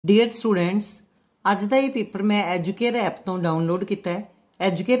Dear students, अज का ये paper मैं एजुकेयर ऐप तो डाउनलोड किया है।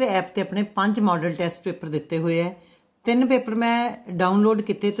 एजुकेयर ऐप ते अपने 5 मॉडल टैसट पेपर दिते हुए है। 3 पेपर मैं डाउनलोड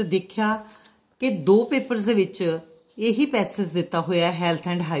किए तो देखा कि 2 पेपर्स दे विच यही पैसेज दिता हुआ है हैल्थ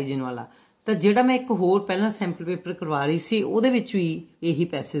एंड हाइजीन वाला। तो जिहड़ा मैं एक होर पहला सैंपल पेपर करवा रही सी उहदे विच भी यही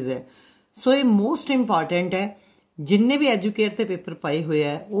पैसेज है। सो ये मोस्ट इंपॉर्टेंट है। जिन्ने भी एजुकेयर ते पेपर पाए हुए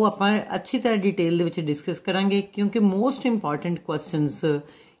है वो आपां अच्छी तरह डिटेल दे विच डिस्कस करांगे, क्योंकि मोस्ट इंपॉर्टेंट क्वेश्चनस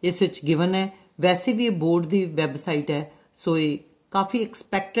इस विच गिवन है। वैसे भी ये बोर्ड की वैबसाइट है, सो ये काफ़ी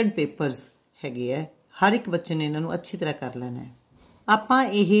एक्सपैक्टड पेपर्स हैगे है। हर एक बच्चे ने इन्हों अच्छी तरह कर लेना है। आपां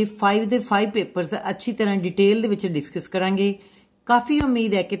ये 5 दे 5 पेपर्स अच्छी तरह डिटेल दे विच डिस्कस करांगे। काफ़ी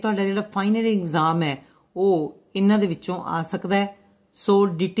उम्मीद है कि तुहाडा जिहड़ा फाइनल एग्जाम है वो इन्हां दे विचों आ सकदा है। सो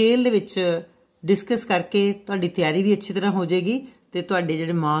डिटेल दे विच डिस्कस करके तुहाडी तैयारी भी अच्छी तरह हो जाएगी तो तुहाडे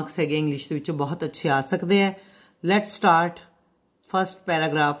जिहड़े मार्क्स हैगे इंग्लिश दे विच बहुत अच्छे आ सकते हैं। Let's start. First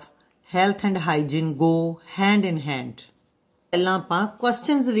paragraph, health and hygiene go hand in hand. पहला आपां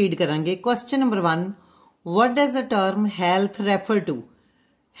क्वेश्चनस रीड करांगे। Question number 1, what does the term health refer to.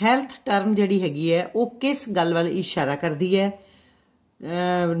 Health term जिहड़ी हैगी है वो किस गल वाल इशारा करदी है।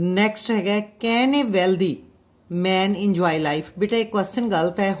 नैक्सट हैगा can a wealthy man enjoy life. बेटा ये क्वेश्चन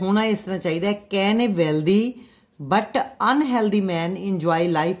गलत है, होना इस तरह चाहिए can a wealthy but unhealthy man enjoy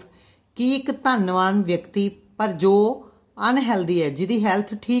life. कि एक धनवान व्यक्ति पर जो अनहेल्दी है, जिहदी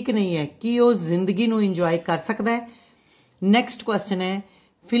हैल्थ ठीक नहीं है, कि वो जिंदगी नूं इंजॉय कर सकता है। नैक्सट क्वेश्चन है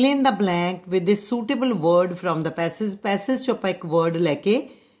fill in the blank with the suitable word from the passage. Passage चों आपां एक वर्ड लैके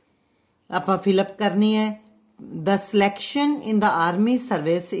आपां फिलअप करनी है। The selection in the army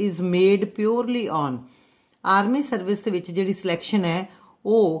service is made purely on. Army service दे विच जिहड़ी सिलैक्शन है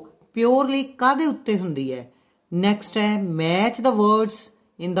वो प्योरली काहदे उत्ते हुंदी है। नैक्सट है match the words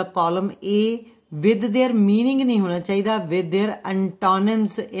in the column A with their meaning नहीं होना चाहिए, with their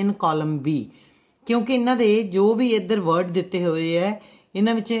antonyms in column B. क्योंकि इन्हां दे जो भी इधर वर्ड दिते हुए है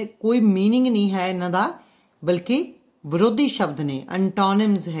इन्हां विच कोई मीनिंग नहीं है इन्हां दा, बल्कि विरोधी शब्द ने,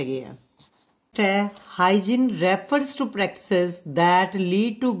 एंटोनिम्स हैगे आ। Hygiene refers to practices that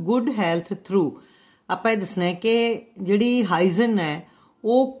lead to good health through. आपां दसना है कि जिहड़ी हाइजीन है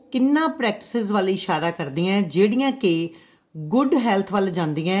वो किन्ना प्रैक्टिसेस वाल इशारा करदियां जिहड़ियां कि गुड हेल्थ वाल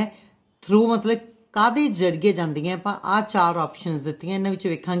जांदियां। थ्रू मतलब काहदे जरिए जांदियां। आपां आ 4 ऑप्शनस दित्तियां, इन्हां विच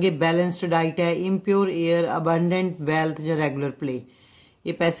वेखांगे बैलेंस्ड डाइट है, इंप्योर एयर, अबंडेंट वेल्थ जां रेगुलर प्ले।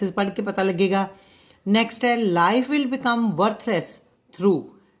 ये पैसेज पढ़ के पता लगेगा। नैक्सट है लाइफ विल बिकम वर्थलैस थ्रू।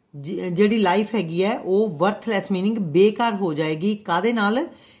 जिहड़ी लाइफ हैगी है वो वर्थलैस मीनिंग बेकार हो जाएगी काहदे नाल।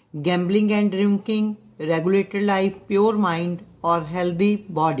 Gambling and drinking, regulated life, pure mind और हैल्दी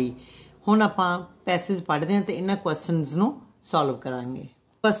बॉडी। हुण आपां पैसेज पढ़दे हां ते इन्हां क्वेश्चनस नूं सॉल्व करांगे।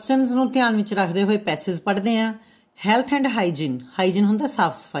 क्वेश्चनस नूं ध्यान विच रखदे होए पैसेज पढ़दे हां। हैल्थ एंड हाइजीन, हाइजीन हुंदा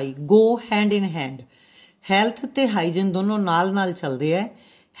साफ सफाई, go hand in hand. Health ते हाइजीन दोनों नाल नाल चलदे है।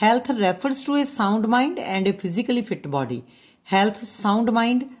 Health refers to A sound mind and A physically fit body. Health sound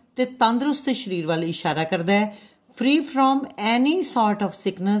mind ते तंदुरुस्त शरीर वाल इशारा करदा है। Free from any sort of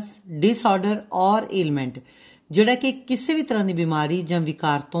sickness, disorder और एलमेंट, जिहड़ा कि किसी भी तरह की बीमारी जां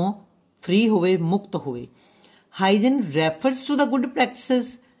विकार तो फ्री होवे, मुक्त होवे। Hygiene refers to the good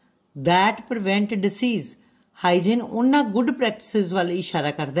practices that prevent disease. Hygiene उन्हां गुड प्रैक्टिसेस वाल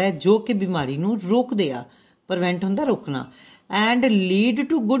इशारा करता है जो कि बीमारी नूं रोकदे आ। प्रिवेंट हुंदा रोकना। And lead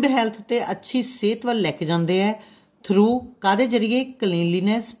to good health ते अच्छी सेहत वाल लैके जांदे है। थ्रू काहदे जरिए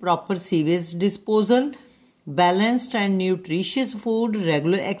cleanliness, proper sewage disposal, balanced and nutritious food,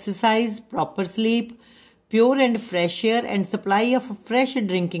 regular exercise, proper sleep, pure and fresh air and supply of fresh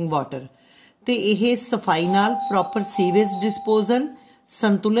drinking water. तो यह सफाई नाल, प्रॉपर सीवेज डिस्पोजल,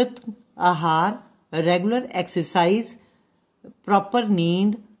 संतुलित आहार, रेगुलर एक्सरसाइज, प्रॉपर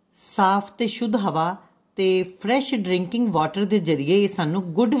नींद, साफ ते शुद्ध हवा ते फ्रैश ड्रिंकिंग वाटर के जरिए ये सानू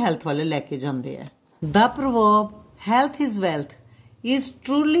गुड हैल्थ वाले लैके जाते हैं। The proverb health is wealth is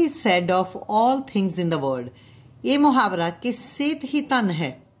truly sad of all things in the world. ये मुहावरा कि सेहत ही धन है,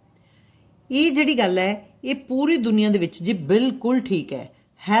 ये जिहड़ी गल है ये पूरी दुनिया दे विच जी बिल्कुल ठीक है।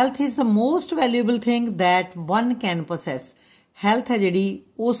 Health is the most valuable thing that one can पोसैस। Health है जिहड़ी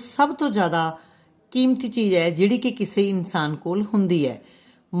वो सब तो ज़्यादा कीमती चीज़ है जिहड़ी कि किसी इंसान कोल हुंदी है।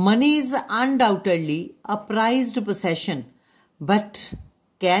 Money is undoubtedly a prized पोसैशन but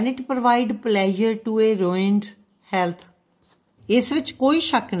can it provide प्लैजर to A ruined health. इस विच कोई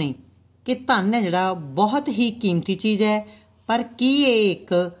शक नहीं कि धन है जिहड़ा बहुत ही कीमती चीज़ है, पर की ये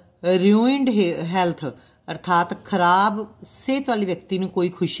एक रूइंड हैल्थ अर्थात खराब सेहत वाले व्यक्ति को कोई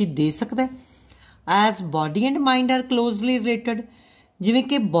खुशी दे सकता है। As body and mind are closely related, जिवें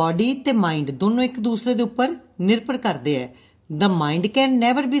कि बॉडी ते माइंड दोनों एक दूसरे के उपर निर्भर करते हैं। The mind can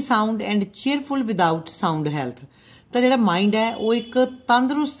never B sound and cheerful without sound health. तो जिहड़ा माइंड है वो एक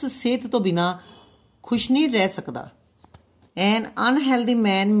तंदुरुस्त सेहत तो बिना खुश नहीं रह सकता। N unhealthy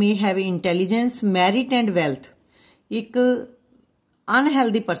man may have intelligence merit and wealth. एक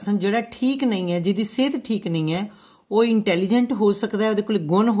अनहैल्दी परसन जिहड़ा ठीक नहीं है, जिहदी सेहत ठीक नहीं है, वो इंटैलीजेंट हो सकता है, उहदे कोल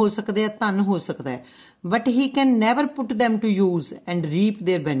गुण हो सकते हैं, धन हो सकता है, but he can never put them to use and reap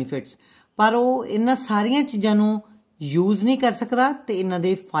there benefits. पर वो इन्हां सारियां चीज़ां नूं यूज नहीं कर सकता ते इन्हां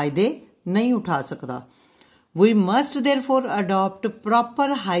दे फायदे नहीं उठा सकता। We must therefore adopt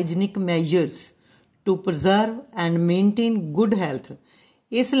proper hygienic measures to preserve and maintain good health.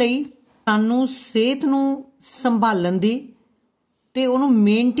 इसलिए सानू सेहत नूं संभालण दी ते उहनूं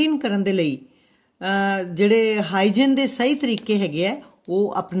मेनटेन करन दे लई ਜਿਹੜੇ ਹਾਈਜੀਨ ਦੇ ਸਹੀ ਤਰੀਕੇ ਹੈਗੇ ਆ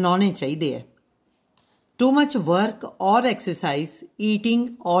ਉਹ ਅਪਣਾਉਣੇ ਚਾਹੀਦੇ ਹੈ। ਟੂ ਮਚ ਵਰਕ ਔਰ ਐਕਸਰਸਾਈਜ਼, ਈਟਿੰਗ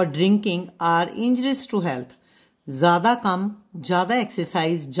ਔਰ ਡਰਿੰਕਿੰਗ ਆਰ ਇੰਜਰੀਅਸ ਟੂ ਹੈਲਥ। ਜ਼ਿਆਦਾ ਕੰਮ, ਜ਼ਿਆਦਾ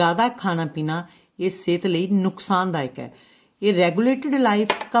ਐਕਸਰਸਾਈਜ਼, ਜ਼ਿਆਦਾ ਖਾਣਾ ਪੀਣਾ ਇਹ ਸਿਹਤ ਲਈ ਨੁਕਸਾਨਦਾਇਕ ਹੈ। ਇਹ regulated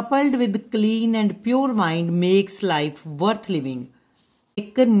life ਕਪਲਡ with clean and pure mind makes life worth living.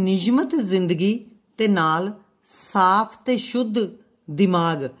 ਇੱਕ ਨਿਯਮਤ ਜ਼ਿੰਦਗੀ ਤੇ ਨਾਲ ਸਾਫ਼ ਤੇ ਸ਼ੁੱਧ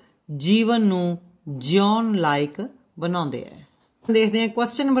ਦਿਮਾਗ ਜੀਵਨ ਨੂੰ ਜਿਉਣ ਲਾਇਕ ਬਣਾਉਂਦੇ ਹੈ। ਦੇਖਦੇ ਹਾਂ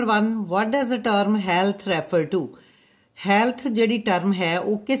question number 1, what does the term health refer to. Health ਜਿਹੜੀ ਟਰਮ ਹੈ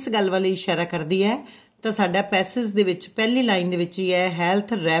ਉਹ ਕਿਸ ਗੱਲ ਵੱਲ ਇਸ਼ਾਰਾ ਕਰਦੀ ਹੈ? ਤਾਂ ਸਾਡਾ ਪੈਸੇਜ ਦੇ ਵਿੱਚ ਪਹਿਲੀ ਲਾਈਨ ਦੇ ਵਿੱਚ ਹੀ ਹੈ,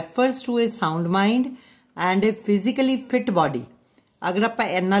 health refers to a sound mind and A physically fit body. ਅਗਰ ਆਪਾਂ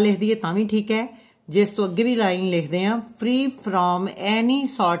ਇੰਨਾ ਲਿਖ ਦਈਏ ਤਾਂ ਵੀ ਠੀਕ ਹੈ। ਜੇ ਇਸ ਤੋਂ ਅੱਗੇ ਵੀ ਲਾਈਨ ਲਿਖਦੇ ਹਾਂ, free from any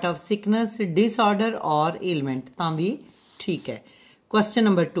sort of sickness, disorder ਔਰ ਏਲਮੈਂਟ, ਤਾਂ ਵੀ ਠੀਕ ਹੈ। Question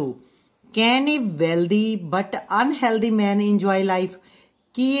number 2, can a wealthy but unhealthy man enjoy life.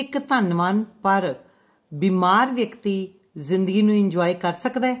 की एक धनवान पर बीमार व्यक्ति जिंदगी नूं इंजॉय कर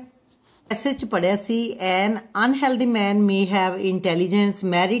सकता है? ऐसे च पढ़िया सी, N unhealthy man may have intelligence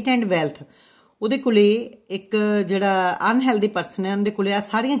merit and wealth. उहदे कोले एक जिहड़ा अनहेल्दी परसन है उहदे कोले आ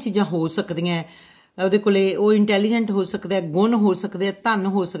सारियां चीज़ां हो सकदियां है। उहदे कोले वो इंटैलीजेंट हो सकता है, गुण हो सकते हैं, धन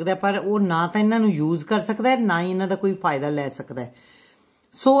हो सकता है, पर वो ना तो इन्हां नूं यूज कर सकता है, ना ही इन्हां दा कोई फायदा लै सकता है।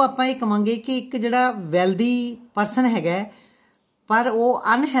 सो ਆਪਾਂ ਇਹ ਕਹਾਂਗੇ ਕਿ ਇੱਕ ਜਿਹੜਾ ਵੈਲਦੀ ਪਰਸਨ ਹੈਗਾ ਪਰ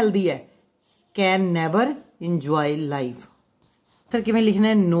ਉਹ ਅਨਹੈਲਦੀ ਹੈ, ਕੈਨ ਨੈਵਰ ਇੰਜੋਏ ਲਾਈਫ। ਤਾਂ ਕਿਵੇਂ ਲਿਖਣਾ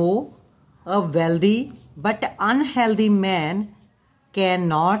ਹੈ? ਨੋ, ਅ wealthy but unhealthy man can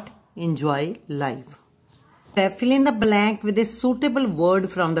not enjoy life. Fill in the blank with A suitable word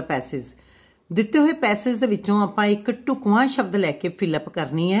from the passage. ਦਿੱਤੇ ਹੋਏ ਪੈਸੇਜ ਦੇ ਵਿੱਚੋਂ ਆਪਾਂ ਇੱਕ ਢੁਕਵਾਂ ਸ਼ਬਦ ਲੈ ਕੇ ਫਿਲਅਪ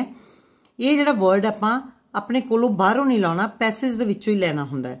ਕਰਨੀ ਹੈ। ਇਹ ਜਿਹੜਾ ਵਰਡ ਆਪਾਂ ਆਪਣੇ ਕੋਲੋਂ ਬਾਹਰੋਂ ਨਹੀਂ ਲਾਉਣਾ, ਪੈਸੇਜ ਦੇ ਵਿੱਚੋਂ ਹੀ ਲੈਣਾ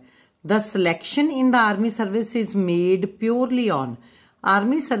ਹੁੰਦਾ ਹੈ। ਦ selection in the army service is made purely on.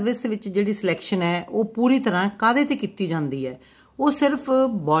 Army service ਦੇ ਵਿੱਚ ਜਿਹੜੀ ਸਿਲੈਕਸ਼ਨ ਹੈ ਉਹ ਪੂਰੀ ਤਰ੍ਹਾਂ ਕਾਹਦੇ ਤੇ ਕੀਤੀ ਜਾਂਦੀ ਹੈ? ਉਹ ਸਿਰਫ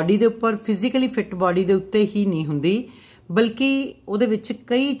ਬਾਡੀ ਦੇ ਉੱਪਰ, ਫਿਜ਼ੀਕਲੀ ਫਿੱਟ ਬਾਡੀ ਦੇ ਉੱਤੇ ਹੀ ਨਹੀਂ ਹੁੰਦੀ, ਬਲਕਿ ਉਹਦੇ ਵਿੱਚ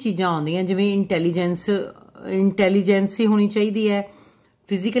ਕਈ ਚੀਜ਼ਾਂ ਆਉਂਦੀਆਂ, ਜਿਵੇਂ ਇੰਟੈਲੀਜੈਂਸੀ ਹੋਣੀ ਚਾਹੀਦੀ ਹੈ,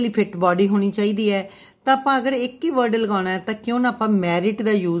 ਫਿਜ਼ੀਕਲੀ ਫਿੱਟ ਬਾਡੀ ਹੋਣੀ ਚਾਹੀਦੀ ਹੈ। ਤਾਂ ਆਪਾਂ ਅਗਰ ਇੱਕ ਹੀ ਵਰਡ ਲਗਾਉਣਾ ਹੈ ਤਾਂ ਕਿਉਂ ਨਾ ਆਪਾਂ ਮੈਰਿਟ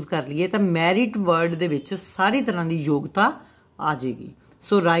ਦਾ ਯੂਜ਼ ਕਰ ਲਈਏ। ਤਾਂ ਮੈਰਿਟ ਵਰਡ ਦੇ ਵਿੱਚ ਸਾਰੀ ਤਰ੍ਹਾਂ ਦੀ ਯੋਗਤਾ ਆ ਜਾਏਗੀ।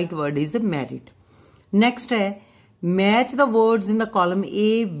 ਸੋ right word is merit. Next ਹੈ, match the words in the column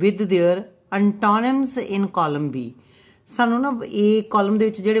A with there ਅੰਟੋਨਿਮਸ in column B. ਸਾਨੂੰ ਨਾ ਏ ਕਾਲਮ ਦੇ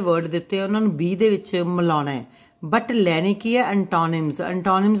ਵਿੱਚ ਜਿਹੜੇ ਵਰਡ ਦਿੱਤੇ ਆ ਉਹਨਾਂ ਨੂੰ ਬੀ ਦੇ ਵਿੱਚ ਮਿਲਾਉਣਾ ਹੈ, ਬਟ ਲੈਣੇ ਕੀ ਹੈ? ਅੰਟੋਨਿਮਸ।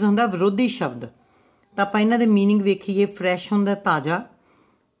 ਅੰਟੋਨਿਮਸ ਹੁੰਦਾ ਵਿਰੋਧੀ ਸ਼ਬਦ। ਤਾਂ ਆਪਾਂ ਇਹਨਾਂ ਦੇ ਮੀਨਿੰਗ ਵੇਖੀਏ। ਫਰੈਸ਼ ਹੁੰਦਾ ਤਾਜ਼ਾ,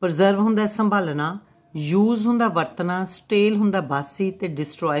 ਪ੍ਰੀਜ਼ਰਵ ਹੁੰਦਾ ਸੰਭਾਲਣਾ, ਯੂਜ਼ ਹੁੰਦਾ ਵਰਤਣਾ, ਸਟੇਲ ਹੁੰਦਾ ਬਾਸੀ, ਤੇ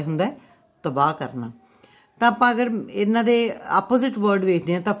ਡਿਸਟਰੋਏ ਹੁੰਦਾ ਤਬਾਹ ਕਰਨਾ। ਤਾਂ ਆਪਾਂ ਅਗਰ ਇਹਨਾਂ ਦੇ ਆਪੋਜ਼ਿਟ ਵਰਡ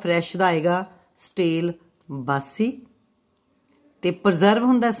ਵੇਖਦੇ ਹਾਂ ਤਾਂ ਫਰੈਸ਼ ਦਾ ਆਏਗਾ ਸਟੇਲ, ਬਾਸੀ, ਤੇ ਪ੍ਰੀਜ਼ਰਵ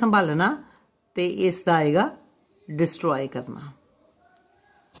ਹੁੰਦਾ ਸੰਭਾਲਣਾ, ਤੇ ਇਸ ਦਾ ਆਏਗਾ ਡਿਸਟਰੋਏ ਕਰਨਾ।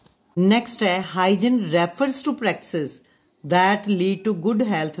 ਨੈਕਸਟ ਹੈ, hygiene refers to practices that lead to good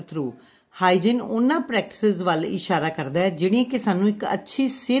health through. Hygiene उन्हां प्रैक्टिसिस वाल इशारा करता है जिहड़ियां कि सानूं एक अच्छी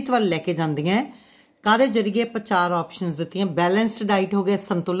सेहत वाल लैके जांदियां है। काहदे जरिए ਆਪਾਂ 4 ऑप्शनस दित्तियां। बैलेंस्ड डाइट हो गया,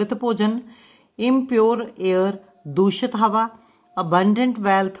 संतुलित भोजन, इम्प्योर एयर, दूषित हवा, अबंडेंट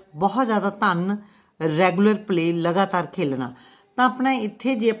वैल्थ, बहुत ज़्यादा धन, रैगूलर प्ले, लगातार खेलना। तो अपना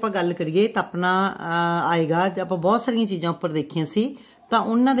इत्थे जे आपां गल करिए तो अपना आएगा, जो आपां बहुत सारियां चीज़ां उपर देखियां सी तो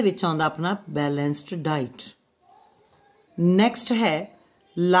उन्हां दे विच आउंदा अपना बैलेंस्ड डाइट। नैक्सट है,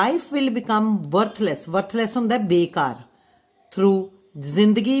 लाइफ विल बिकम वर्थलैस। वर्थलैस हुंदा बेकार, थ्रू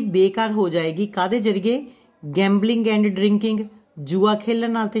जिंदगी बेकार हो जाएगी कादे जरिए? गैंबलिंग एंड ड्रिंकिंग, जुआ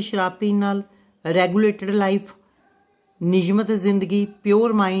खेलन नाल ते शराब पीण नाल। रैगूलेटेड लाइफ, नियमित जिंदगी,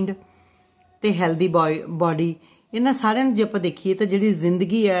 प्योर माइंड ते हैल्दी बॉडी। इन्हां सारिਆਂ ਨੂੰ ਜੇ ਆਪਾਂ देखिए तो जिहड़ी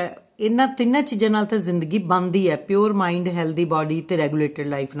जिंदगी है इन्हां तिन्नां चीज़ां नाल तां जिंदगी बनदी है, प्योर माइंड, हैल्दी बॉडी ते रैगूलेटेड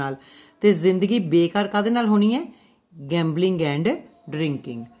लाइफ नाल। ते जिंदगी बेकार कादे नाल होनी है? गैंबलिंग एंड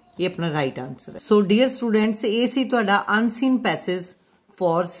ड्रिंकिंग, ये अपना राइट आंसर है। सो डियर स्टूडेंट्स, ये सी तुहाडा अनसीन पैसेज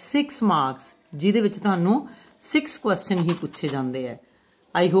फॉर 6 मार्क्स, जिहदे विच तुहानूं 6 क्वेश्चन ही पूछे जाते हैं।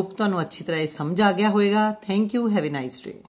 आई होप तुहानूं अच्छी तरह ये समझ आ गया होएगा। Thank you, have a nice day.